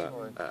recover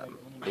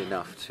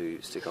enough to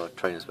stick our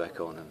trainers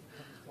back on and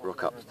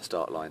rock up to the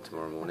start line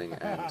tomorrow morning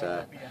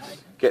and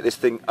get this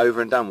thing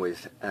over and done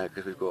with,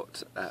 because we've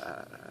got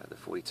the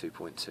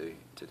 42.2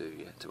 to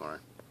do tomorrow,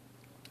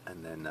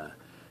 and then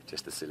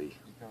just the silly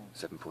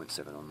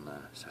 7.7 on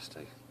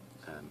Saturday.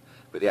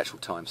 But the actual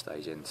time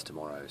stage ends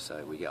tomorrow,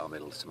 so we get our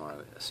medals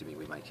tomorrow, assuming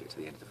we make it to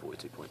the end of the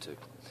 42.2.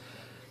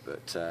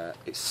 But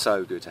it's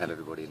so good to have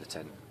everybody in the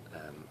tent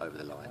over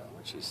the line,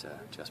 which is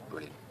just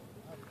brilliant.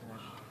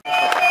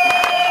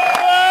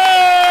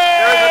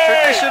 There is a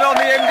tradition on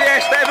the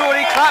MDS that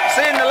everybody claps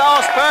in the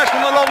last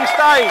person on the long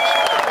stage,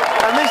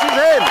 and this is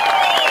him.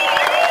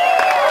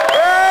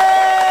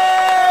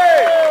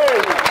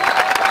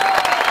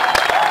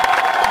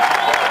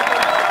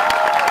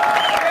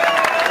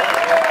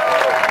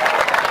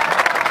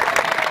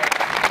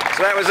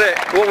 So that was it.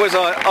 What was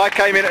I? I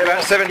came in at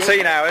about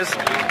 17 hours.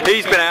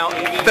 He's been out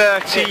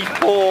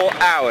 34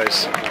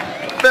 hours.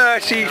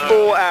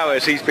 34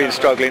 hours he's been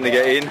struggling to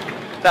get in.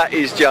 That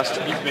is just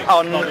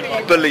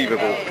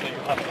unbelievable.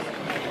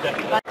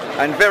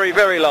 And very,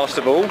 very last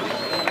of all,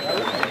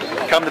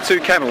 come the two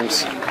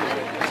camels. See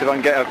if I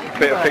can get a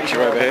bit of picture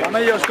over here.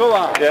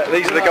 Yeah,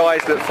 these are the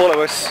guys that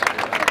follow us,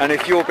 and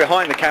if you're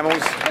behind the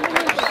camels,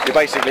 you're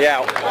basically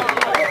out.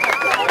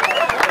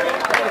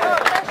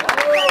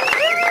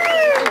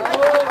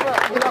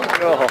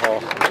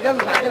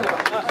 It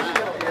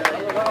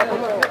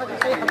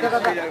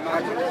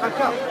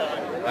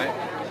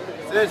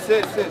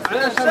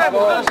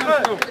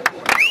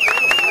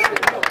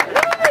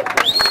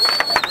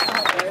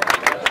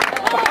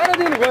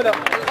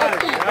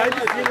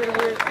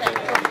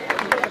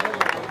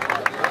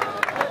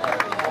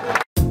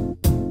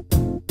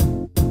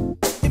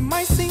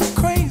might seem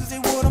crazy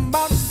what I'm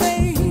about to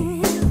say.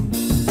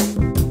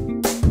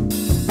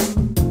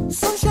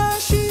 Sunshine,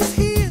 she's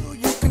here,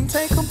 you can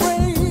take a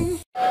break.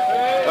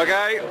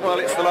 Okay, well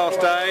it's the last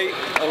day,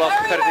 the last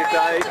competitive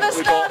day.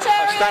 We've got a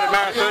standard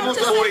marathon,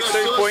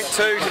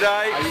 42.2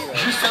 today.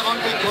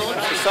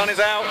 The sun is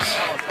out,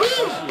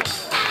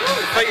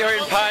 feet are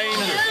in pain,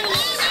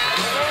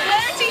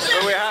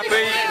 but we're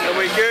happy and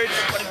we're good.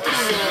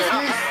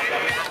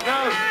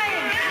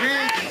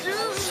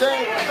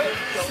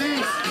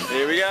 6,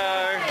 Here we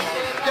go.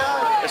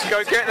 Let's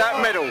go get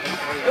that medal.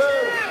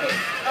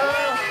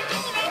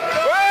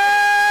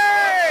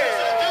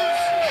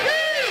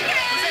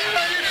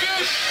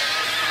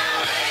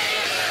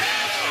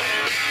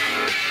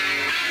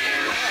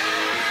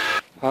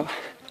 Well,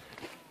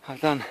 I've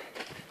done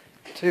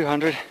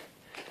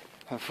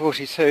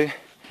 242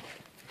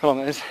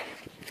 kilometres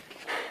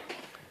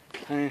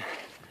and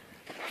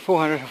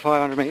 400 or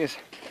 500 metres.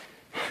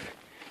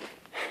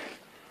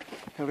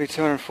 It'll be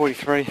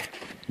 243,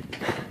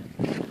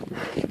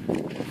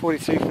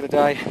 42 for the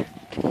day,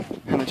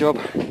 and the job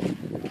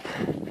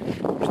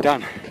is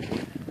done.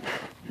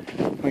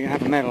 We can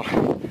have a medal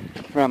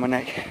around my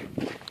neck.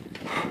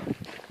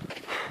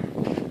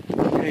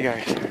 Here he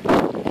goes.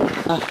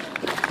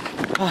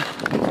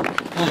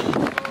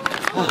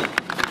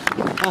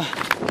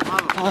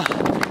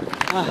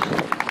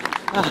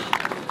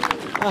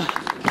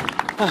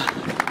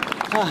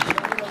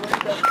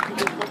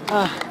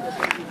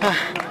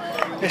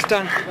 It's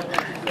done.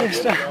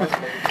 It's done.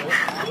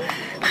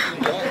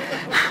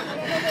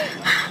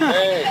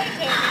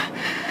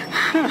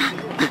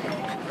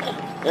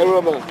 Eh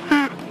Robin,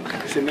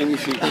 c'est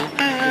magnifique.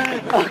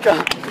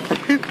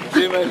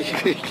 C'est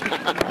magnifique.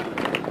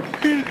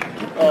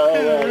 Ah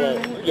ouais,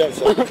 regarde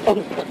ça.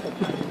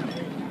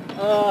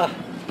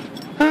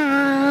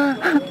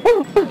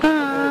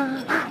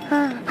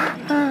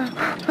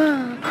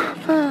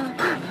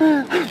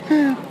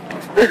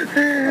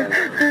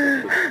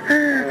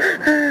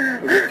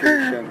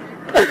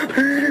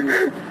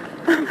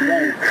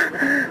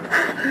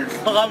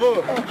 Bravo.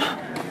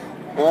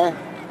 Ouais.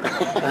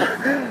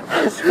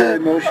 C'est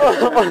émotion. Ça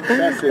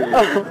c'est la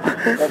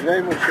vraie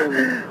émotion.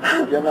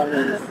 Bien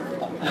marié.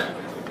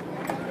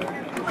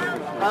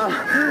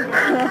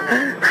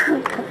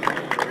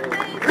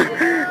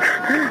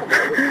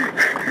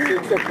 C'est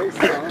exactement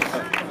ça.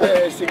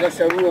 C'est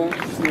grâce à vous.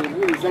 C'est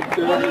vous les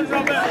acteurs.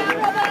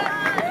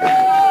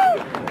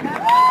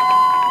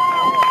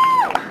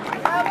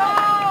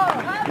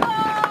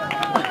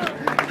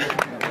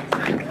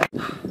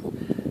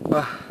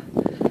 Well,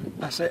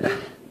 that's it.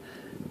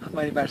 I've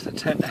made it back to the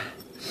tent.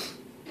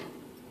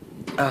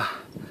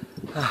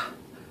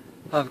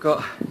 I've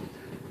got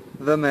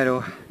the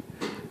medal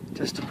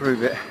just to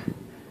prove it.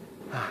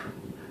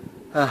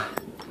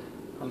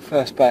 I'm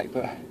first back,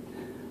 but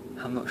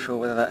I'm not sure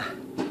whether that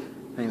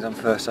means I'm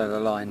first over the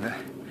line. But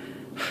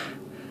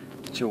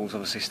Jules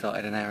obviously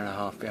started an hour and a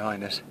half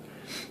behind us.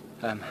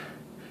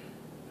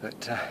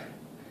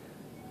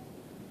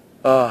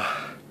 Oh,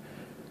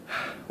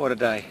 what a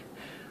day.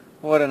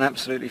 What an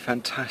absolutely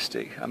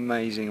fantastic,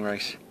 amazing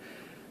race.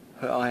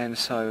 But I am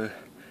so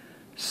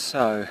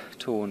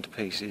torn to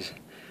pieces.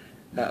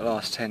 That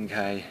last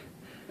 10k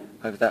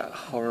over that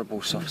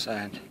horrible soft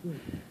sand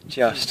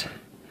just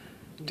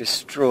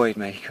destroyed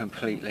me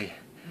completely.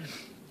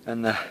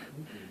 And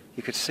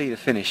you could see the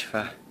finish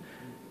for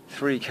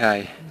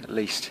 3k at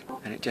least,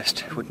 and it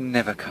just would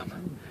never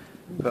come.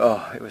 But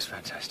oh, it was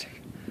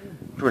fantastic.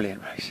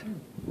 Brilliant race.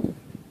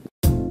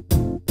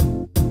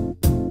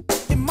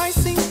 It might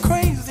seem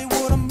crazy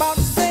what I'm about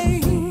to say.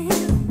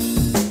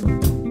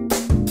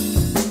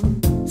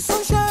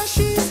 Sunshine,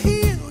 she's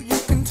here, you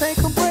can take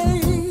a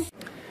break.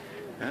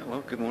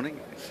 Well, good morning.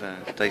 It's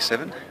day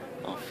 7,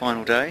 our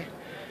final day.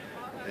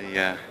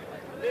 The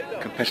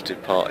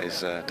competitive part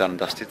is done and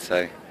dusted,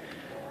 so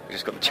we've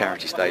just got the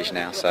charity stage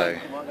now, so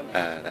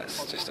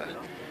that's just a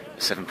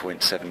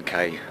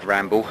 7.7k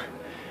ramble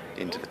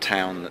into the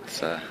town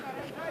that's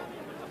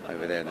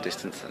over there in the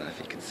distance. I don't know if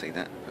you can see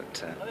that,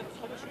 but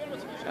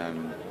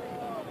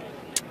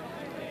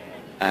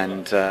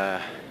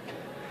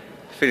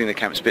feeling the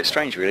camp's a bit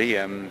strange really.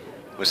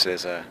 Was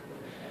there's a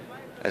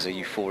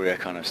euphoria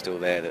kind of still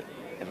there that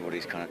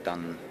everybody's kind of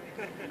done,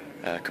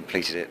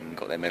 completed it and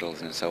got their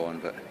medals and so on,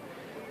 but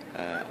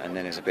and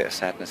then there's a bit of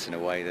sadness in a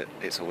way that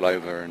it's all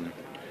over and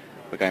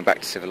we're going back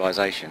to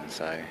civilization.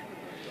 So,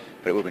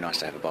 but it will be nice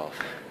to have a bath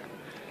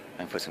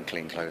and put some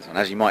clean clothes on.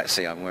 As you might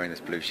see, I'm wearing this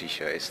blue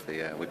t-shirt. It's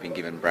the we've been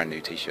given brand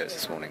new t-shirts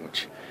this morning,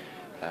 which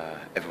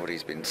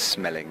everybody's been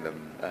smelling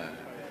them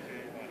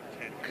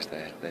because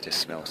they just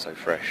smell so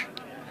fresh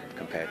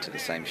compared to the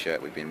same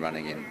shirt we've been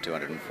running in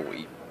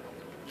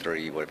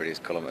 243 whatever it is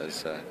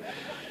kilometres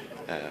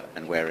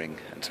and wearing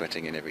and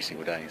sweating in every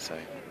single day. So,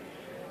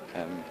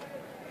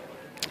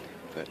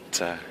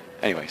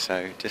 anyway,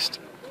 so just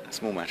a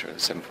small matter of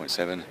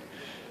 7.7,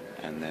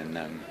 and then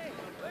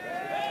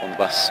on the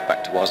bus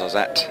back to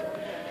Ouazzazate,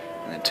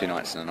 and then 2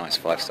 nights in a nice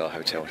 5-star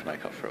hotel to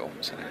make up for it all.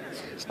 So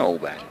it's not all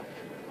bad.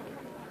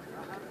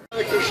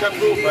 Well,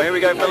 here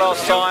we go for the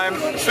last time.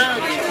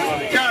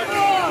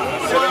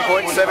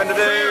 7.7 to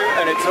do,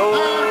 and it's all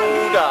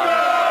done.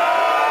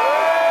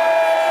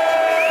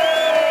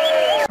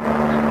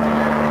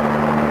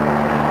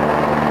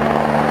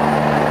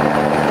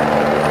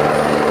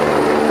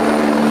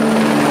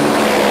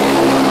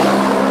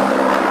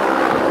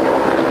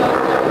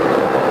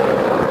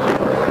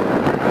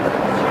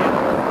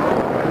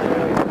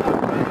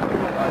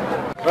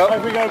 Well,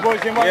 Here we go, boys,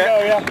 in one go,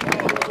 yeah.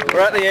 We're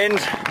at the end.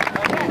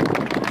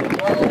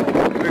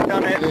 We've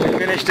done it, we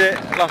finished it.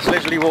 Last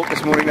leisurely walk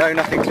this morning though,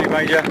 nothing too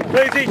major.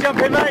 Easy, jump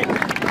in, mate.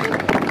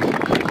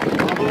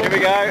 Here we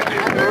go.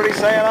 Everybody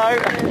say hello.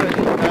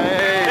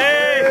 Hey.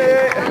 Hey.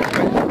 Hey.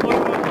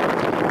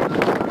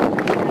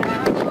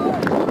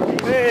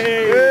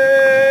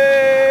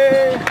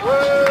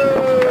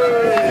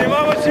 C'est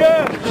moi,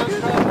 monsieur.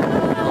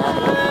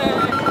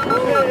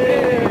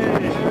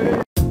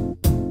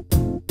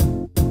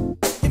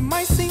 It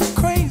might seem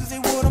crazy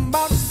what I'm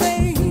about to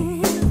say.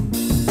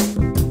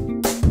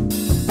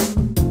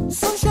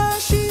 Sunshine,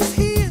 she's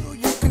here,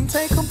 you can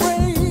take a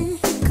break.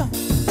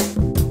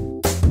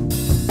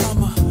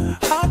 I'm a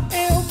hot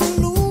air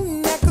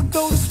balloon that could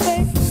go to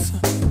space.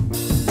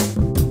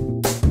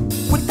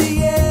 With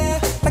the air,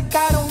 like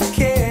I don't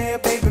care,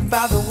 baby,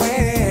 by the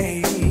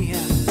way.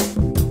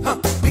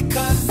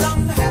 Because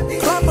I'm happy.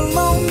 Clap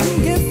along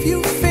if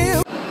you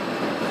feel.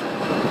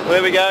 Well,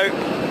 there we go.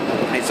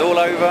 It's all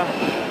over.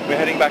 We're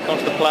heading back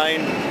onto the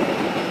plane.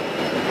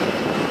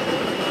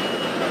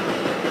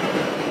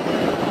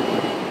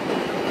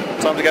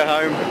 Time to go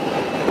home.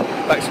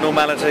 Back to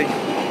normality.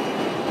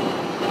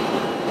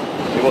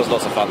 It was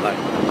lots of fun though.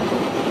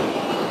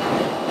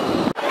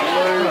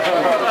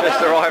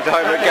 Just arrived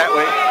home at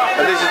Gatwick,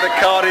 and this is the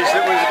carnage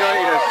that was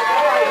greeting us.